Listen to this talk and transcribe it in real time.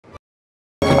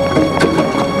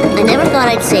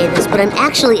thought I'd say this, but I'm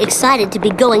actually excited to be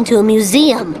going to a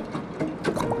museum.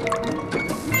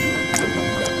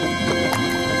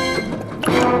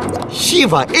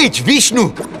 Shiva H.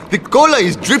 Vishnu! The cola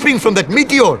is dripping from that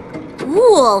meteor!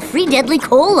 Ooh, free deadly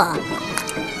cola.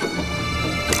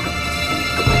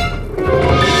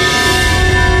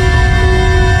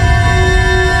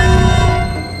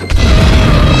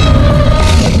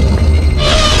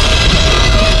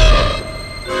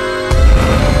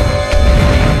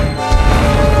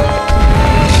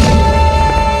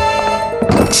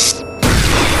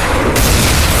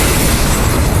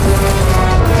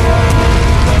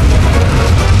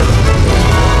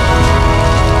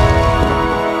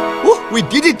 We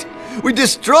did it! We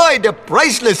destroyed a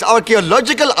priceless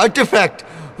archaeological artifact!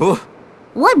 Oh.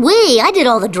 What we? I did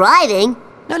all the driving.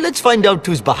 Now let's find out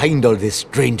who's behind all this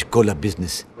strange cola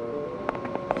business.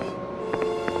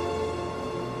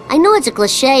 I know it's a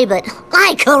cliché, but...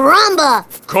 Ay, caramba!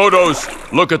 Kodos,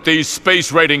 look at these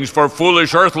space ratings for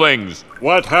foolish Earthlings.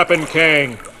 What happened,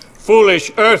 Kang?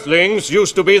 Foolish Earthlings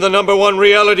used to be the #1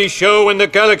 reality show in the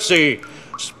galaxy.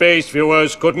 Space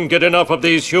viewers couldn't get enough of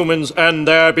these humans and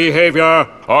their behavior.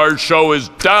 Our show is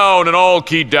down in all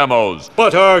key demos.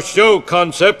 But our show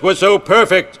concept was so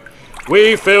perfect.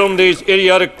 We filmed these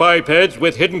idiotic bipeds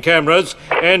with hidden cameras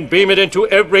and beam it into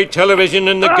every television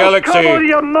in the galaxy. Cover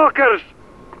your knockers!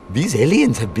 These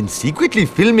aliens have been secretly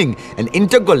filming an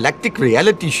intergalactic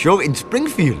reality show in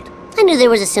Springfield. I knew there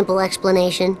was a simple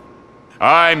explanation.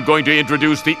 I'm going to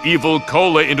introduce the evil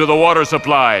cola into the water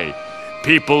supply.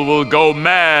 People will go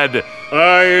mad.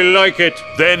 I like it.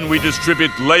 Then we distribute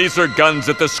laser guns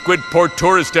at the Squidport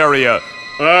tourist area.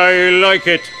 I like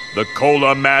it. The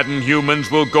cola-maddened humans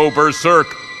will go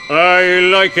berserk. I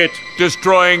like it.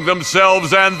 Destroying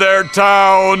themselves and their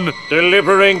town.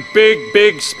 Delivering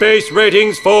big space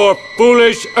ratings for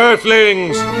foolish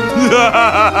Earthlings.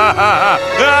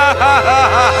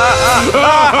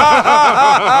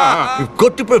 We've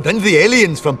got to prevent the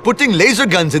aliens from putting laser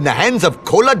guns in the hands of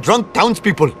cola-drunk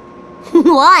townspeople.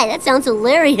 Why? That sounds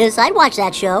hilarious. I'd watch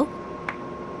that show.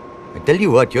 I tell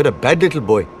you what, you're a bad little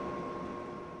boy.